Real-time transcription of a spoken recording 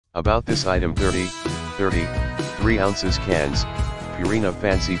About this item: 3 ounces cans, Purina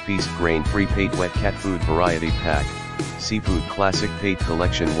Fancy Feast Grain-Free Pate Wet Cat Food Variety Pack, Seafood Classic Pate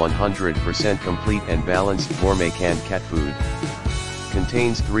Collection 100% complete and balanced gourmet canned cat food.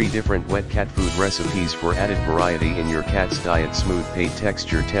 Contains 3 different wet cat food recipes for added variety in your cat's diet. Smooth pate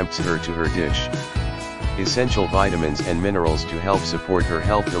texture tempts her to her dish. Essential vitamins and minerals to help support her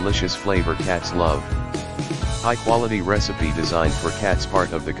health. Delicious flavor cats love. High quality recipe designed for cats,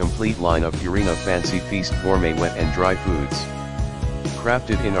 part of the complete line of Purina Fancy Feast Gourmet Wet and Dry Foods.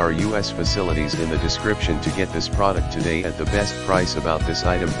 Crafted in our US facilities. In the description to get this product today at the best price. About this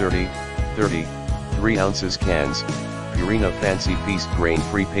item: 3 ounces cans, Purina Fancy Feast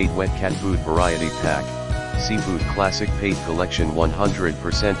Grain-Free Pate Wet Cat Food Variety Pack, Seafood Classic Pate Collection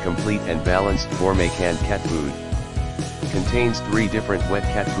 100% complete and balanced gourmet canned cat food. Contains 3 different wet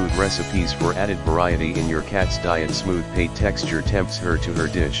cat food recipes for added variety in your cat's diet. Smooth pate texture tempts her to her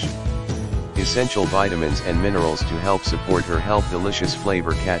dish. Essential vitamins and minerals to help support her health. Delicious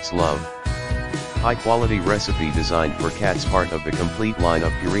flavor cats love. High quality recipe designed for cats, part of the complete line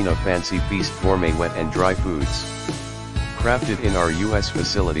of Purina Fancy Feast Gourmet Wet and Dry Foods. Crafted in our US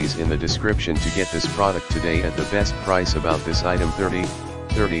facilities. In the description to get this product today at the best price. About this item: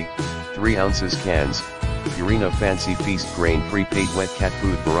 3 ounces cans, Purina Fancy Feast Grain-Free Pate Wet Cat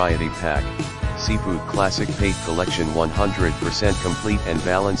Food Variety Pack, Seafood Classic Pate Collection 100% complete and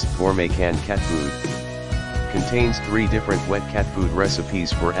balanced gourmet canned cat food. Contains 3 different wet cat food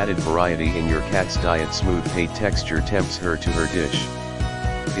recipes for added variety in your cat's diet. Smooth pate texture tempts her to her dish.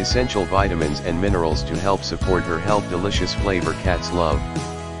 Essential vitamins and minerals to help support her health. Delicious flavor cats love.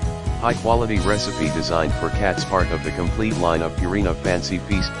 High quality recipe designed for cats, part of the complete line of Purina Fancy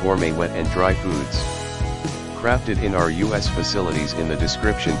Feast Gourmet Wet and Dry Foods. Crafted in our US facilities. In the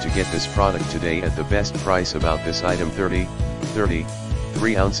description to get this product today at the best price. About this item: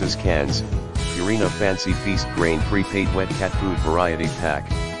 3 ounces cans, Purina Fancy Feast Grain-Free Pate Wet Cat Food Variety Pack,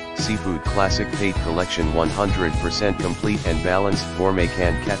 Seafood Classic Pate Collection 100% complete and balanced gourmet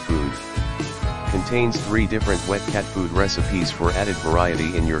canned cat food. Contains 3 different wet cat food recipes for added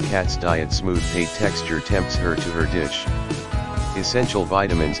variety in your cat's diet. Smooth pate texture tempts her to her dish. Essential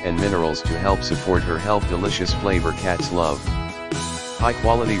vitamins and minerals to help support her health. Delicious flavor cats love. High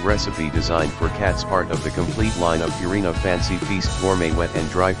quality recipe designed for cats, part of the complete line of Purina Fancy Feast Gourmet Wet and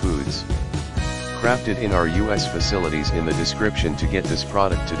Dry Foods. Crafted in our US facilities. In the description to get this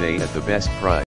product today at the best price.